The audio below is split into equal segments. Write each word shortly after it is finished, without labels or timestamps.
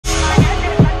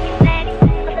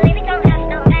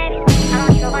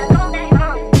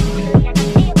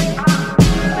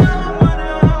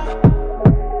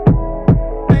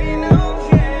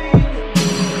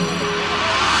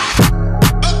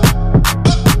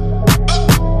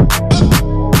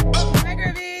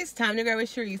Time to Grab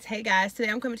with Cherice. Hey guys,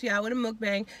 today I'm coming to y'all with a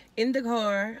mukbang in the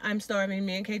car. I'm starving.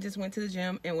 Me and Kay just went to the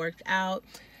gym and worked out.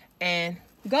 And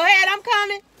go ahead, I'm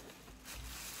coming.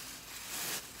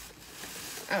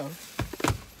 Oh.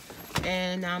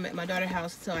 And now I'm at my daughter's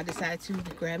house, so I decided to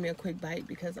grab me a quick bite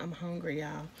because I'm hungry,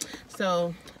 y'all.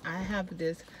 So I have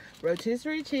this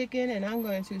rotisserie chicken, and I'm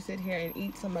going to sit here and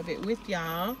eat some of it with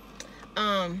y'all.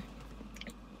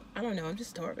 I don't know, I'm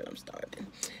just starving. I'm starving.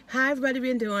 How everybody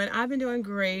been doing? I've been doing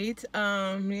great. Me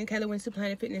and Kayla went to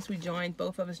Planet Fitness. We joined,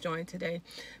 both of us joined today.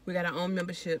 We got our own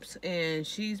memberships, and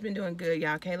she's been doing good,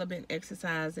 y'all. Kayla been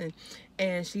exercising,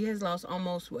 and she has lost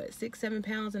almost, what, 6-7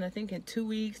 pounds, and I think in 2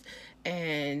 weeks,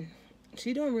 and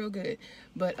she doing real good.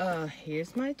 But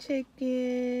here's my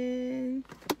chicken.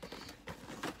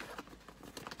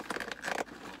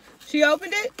 She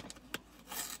opened it?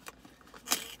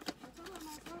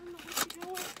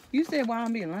 You said why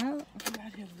I'm being loud? I'm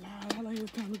not here loud. How long you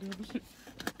trying to do?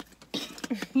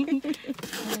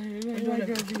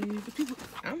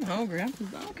 I'm hungry. I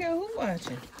don't care who's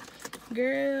watching.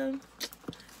 Girl,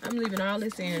 I'm leaving all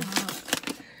this in.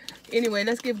 Anyway,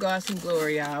 let's give God some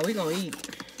glory, y'all. We gonna eat.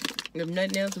 If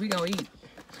nothing else, we gonna eat.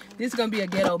 This is gonna be a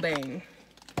ghetto bang.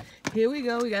 Here we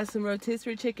go. We got some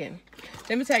rotisserie chicken.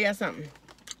 Let me tell y'all something.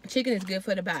 Chicken is good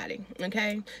for the body,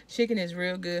 okay? Chicken is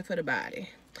real good for the body.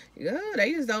 Oh, they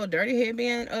used old dirty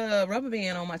headband, rubber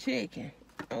band on my chicken.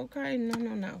 Okay,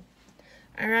 no.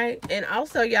 All right, and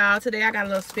also, y'all, today I got a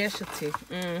little specialty.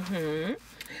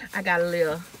 I got a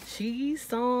little cheese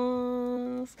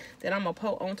sauce that I'm gonna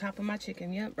put on top of my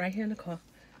chicken. Yep, right here in the car.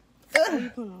 What you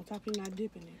put on top? You're not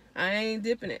dipping it. I ain't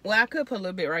dipping it. Well, I could put a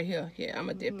little bit right here. Yeah, I'm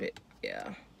gonna dip it.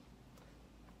 Yeah.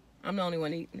 I'm the only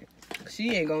one eating it.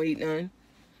 She ain't gonna eat none.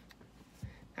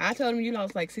 I told him you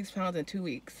lost like 6 pounds in 2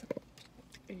 weeks.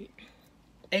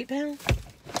 8 pounds?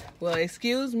 Well,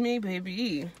 excuse me,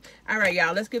 baby. All right,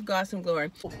 y'all, let's give God some glory.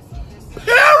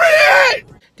 Period!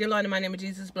 Dear Lord, in my name of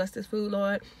Jesus, bless this food,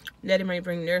 Lord. Let it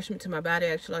bring nourishment to my body.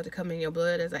 I ask you, Lord, to come in your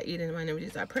blood as I eat it. In my name of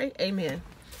Jesus, I pray. Amen.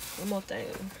 One more thing.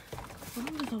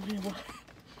 I'm just over here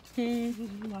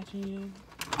watching you.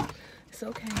 It's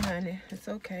okay, honey. It's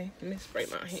okay. Let me spray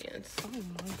my hands. Oh, my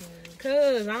God.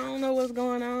 Because I don't know what's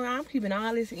going on. I'm keeping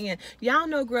all this in. Y'all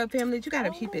know, Grub family, you got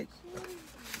to keep it.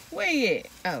 Where you at?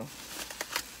 Oh.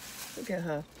 Look at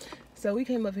her. So we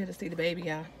came up here to see the baby,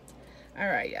 y'all. All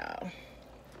right, y'all.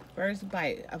 First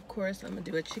bite. Of course, I'm going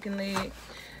to do a chicken leg.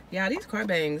 Y'all, these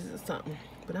carbangs is something.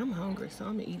 But I'm hungry, so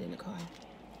I'm going to eat in the car.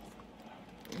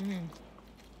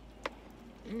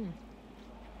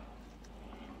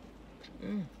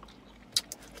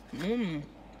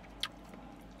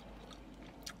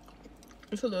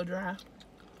 It's a little dry.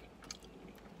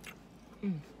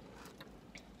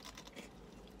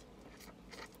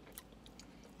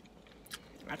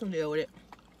 I can deal with it.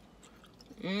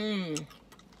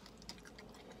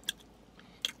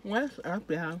 What's up,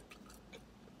 y'all?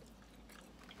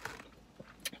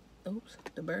 Oops,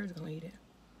 the bird's gonna eat it.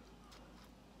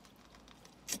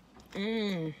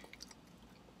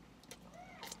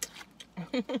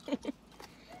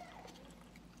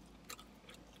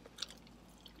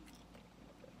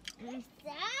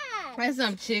 That's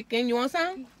some chicken. You want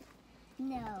some?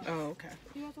 No. Oh, okay.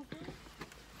 You want some food?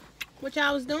 What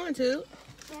y'all was doing, too?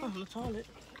 Oh, on the toilet.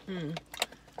 Oh,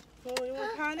 you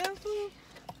want pineapple?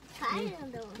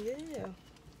 Pineapple. Yeah.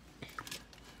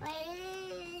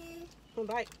 Wait. One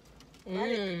bite.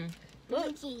 Bite it.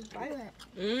 Look. Bite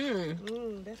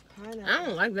it. That's pineapple. I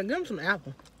don't like that. Give them some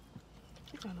apple.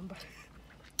 You trying to bite?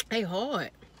 They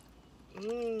hard.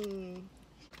 Look.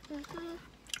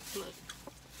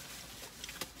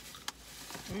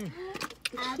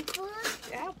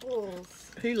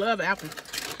 Apples. He love apples.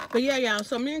 But yeah, y'all.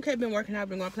 So me and Kay been working out.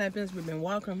 Been going to Planet Fitness. We've been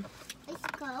walking. Let's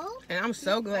go. And I'm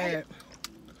so glad.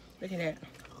 Look at that.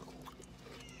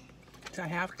 So I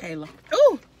have Kayla.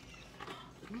 Ooh!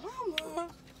 Mama.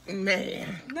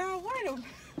 Man. No,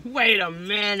 Wait a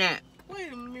minute.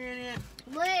 Wait a minute.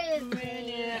 Wait a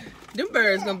minute. Them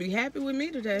birds gonna be happy with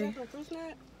me today. That's a fruit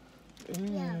snack?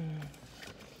 Yeah.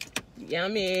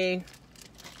 Yummy.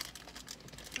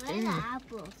 Where's the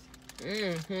apples?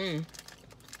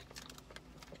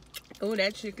 Oh,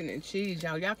 that chicken and cheese,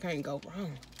 y'all. Y'all can't go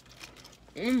wrong.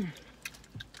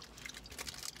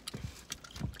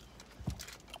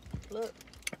 Look.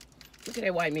 Look at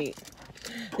that white meat.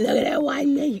 Look at that white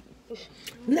meat.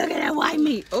 Look at that white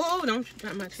meat. Oh, don't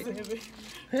try my chicken.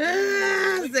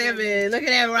 Seven. Look at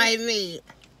that white meat.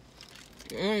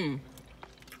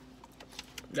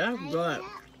 That's good.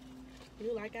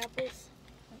 You like apples?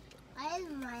 I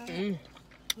like it.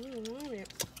 You don't want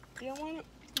it. You don't want it?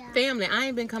 Yeah. Family, I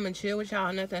ain't been coming chill with y'all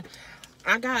or nothing.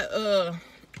 I got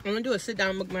I'm gonna do a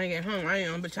sit-down mukbang at home. I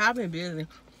am, but y'all been busy.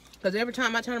 Because every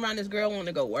time I turn around, this girl want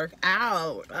to go work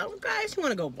out. Okay, she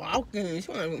want to go walking.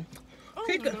 She want to...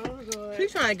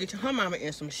 She's trying to get her mama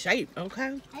in some shape,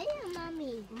 okay? Hey,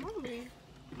 mommy.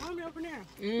 Mommy over there.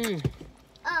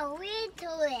 Oh, we do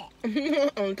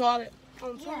it. On the toilet?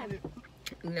 On the toilet.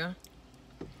 Yeah.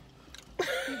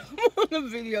 On the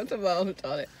video to on the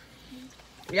toilet.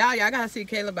 Y'all gotta see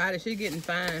Kayla body. She getting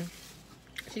fine.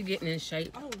 She getting in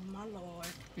shape. Oh my lord.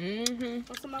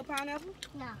 Want some more pineapple?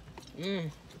 No.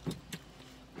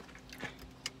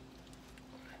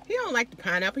 He don't like the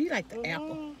pineapple. He like the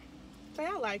apple. Say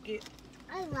I like it.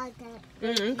 I like that.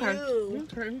 Okay.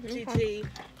 GT.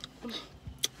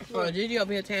 Oh, Gigi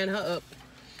over here tearing her up.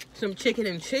 Some chicken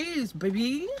and cheese,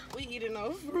 baby. We eating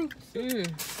those fruits.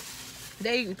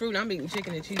 They eating fruit. I'm eating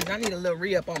chicken and cheese. I need a little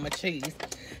re-up on my cheese.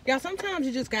 Y'all, sometimes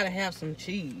you just gotta have some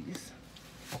cheese.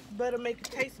 Butter make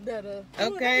it taste better.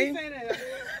 Okay. Who say that?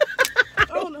 I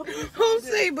don't know Who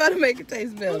say butter make it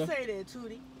taste better? Who say that,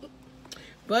 Tootie?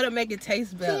 Butter make it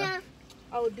taste better. Yeah.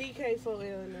 Oh,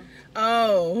 DK4L.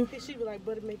 Oh. She be like,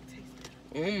 butter make it taste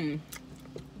better.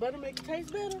 Butter make it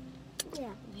taste better?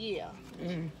 Yeah. Yeah.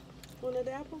 Want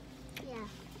that apple?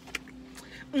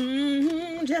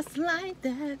 Yeah. Just like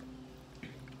that.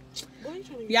 Boy, you trying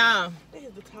to get Yeah. That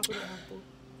is the top of the apple.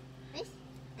 It's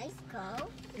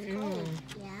cold. It's cold.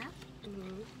 Yeah.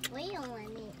 We don't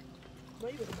want it. Boy,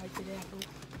 you better like that apple.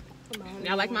 Come on.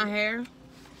 Y'all like my hair?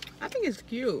 I think it's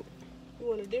cute. You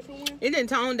want a different one? It didn't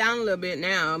tone down a little bit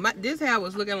now. This hair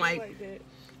was looking I like that.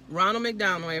 Ronald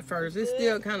McDonald at first. It's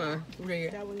still kind of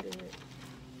red. That one good.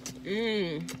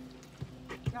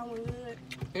 That one good.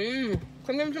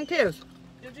 Come give me some kiss.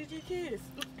 Your GG kiss.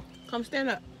 Come stand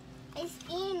up. It's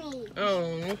eating.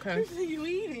 Oh, okay. This is you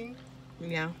eating.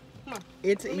 Yeah. Come on.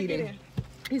 It's Let me get eating. in.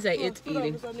 He said Come on, it's scoot over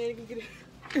eating. so Nanny can get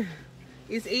in.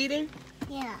 It's eating?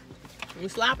 Yeah. You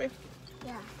sloppy?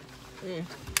 Yeah.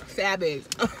 Savage.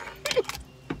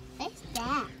 It's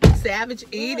that. Savage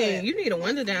eating. You need a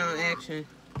window down action.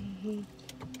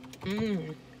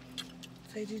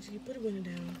 Say, Gigi, put the window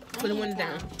down. Put the window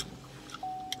down.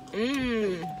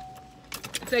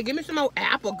 Say, give me some more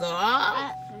apple,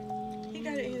 girl. He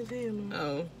got it in his hand, Mom.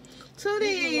 Oh. He Tootie, don't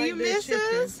like you that miss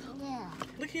chicken. us? Yeah.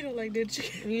 Look, he don't like that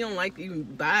chicken. He don't like to even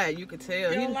buy it, you could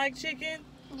tell. You He don't like chicken?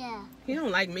 Yeah. He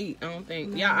don't like meat, I don't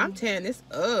think. Y'all, I'm tearing this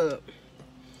up.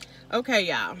 Okay,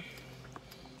 y'all.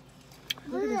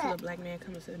 Look at this little black man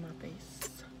coming to my face.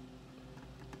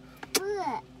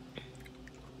 Look.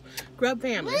 Grub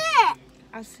family. Look.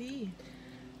 I see.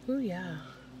 Ooh, yeah.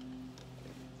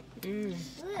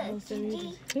 Look.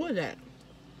 Gigi. Who is that?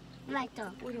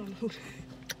 Michael. We don't know.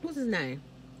 What's his name?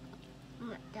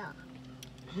 Michael.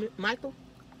 Michael?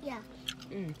 Yeah.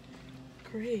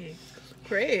 Craig.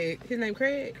 Craig. His name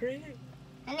Craig? Craig?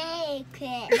 And then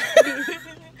Chris.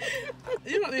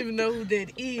 You don't even know who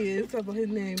that is. Talk about his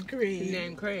name, Craig. His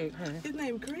name Craig, huh? His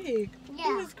name, Craig. Who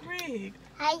Yeah. is Craig?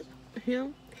 Hi.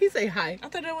 Him? He say hi. I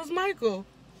thought that was Michael.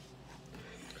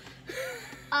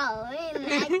 Oh, wait,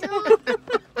 Michael.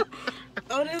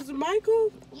 Oh, that's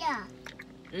Michael? Yeah.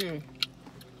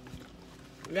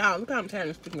 Y'all, look how I'm tearing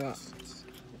this thing up.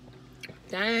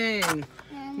 Dang.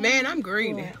 Man, I'm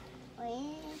greedy.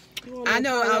 I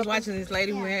know I was watching this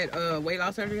lady who had weight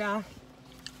loss surgery, y'all.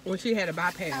 When she had a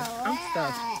bypass. I'm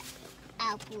stuffed.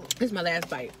 Apple. This is my last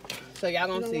bite. So y'all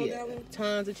gonna You see don't want that it.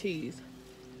 Tons of cheese.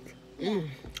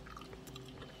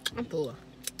 I'm full.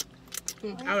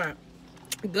 Alright.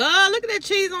 Girl, look at that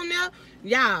cheese on there.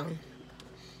 Y'all,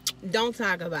 don't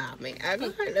talk about me.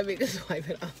 Let me just wipe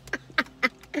it off.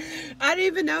 I didn't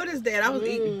even notice that. I was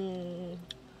eating.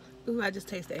 Ooh, I just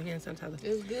taste that hand sometimes.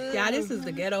 It's good. Yeah, this is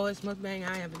the ghettoest mukbang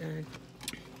I ever done.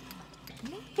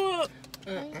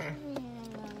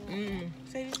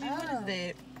 Say, what is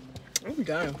that? I'm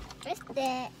done. What's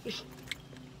that?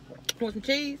 Want some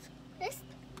cheese? It's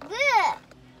good.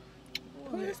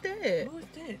 Who is that? Who is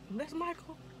that? That's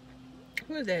Michael.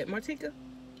 Who is that? Martika?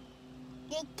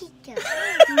 The kitchen.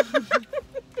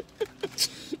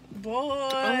 Boy.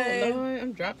 Oh, Lord,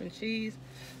 I'm dropping cheese.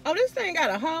 Oh, this thing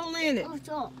got a hole in it. Oh,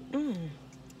 so.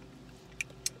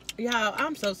 Y'all,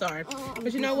 I'm so sorry.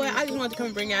 But you know what? I just wanted to come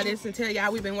and bring y'all this and tell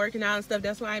y'all we've been working out and stuff.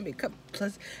 That's why I ain't been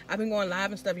plus I've been going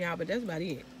live and stuff, y'all, but that's about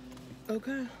it.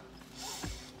 Okay.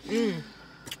 I'm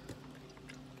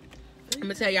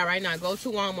gonna tell y'all right now, go to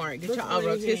Walmart, get y'all a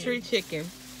rotisserie chicken,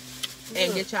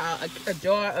 and get y'all a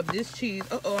jar of this cheese.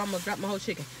 Uh-oh, I'm gonna drop my whole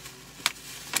chicken.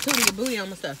 Tootie the booty on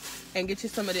my stuff. And get you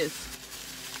some of this.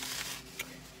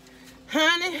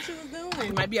 Honey. What you was doing?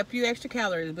 It might be a few extra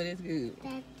calories, but it's good.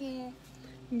 That's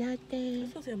Nothing.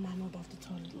 Let's go tell Mama about the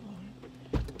toilet,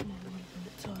 Lord. Mama from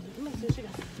the toilet. said she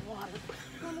got some water.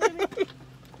 Come with me.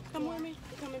 Come with me.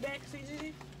 You coming back,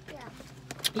 CGG?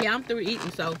 Yeah, I'm through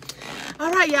eating, so.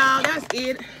 All right, y'all, that's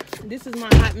it. This is my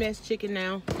hot mess chicken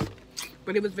now,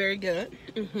 but it was very good.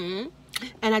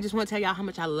 And I just want to tell y'all how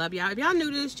much I love y'all. If y'all new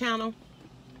to this channel,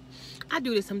 I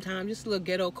do this sometimes, just a little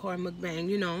ghetto car mukbang,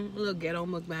 you know, a little ghetto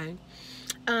mukbang.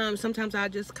 Sometimes I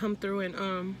just come through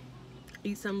and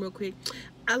eat something real quick.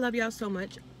 I love y'all so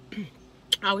much.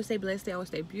 I always stay blessed, I always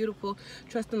stay beautiful.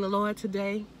 Trust in the Lord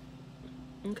today.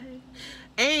 Okay?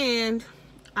 And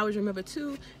I always remember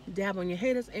to dab on your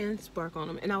haters and spark on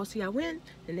them. And I will see y'all when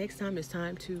the next time it's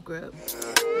time to grub.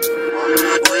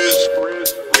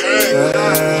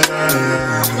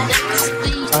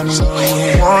 I know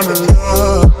you wanna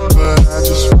love.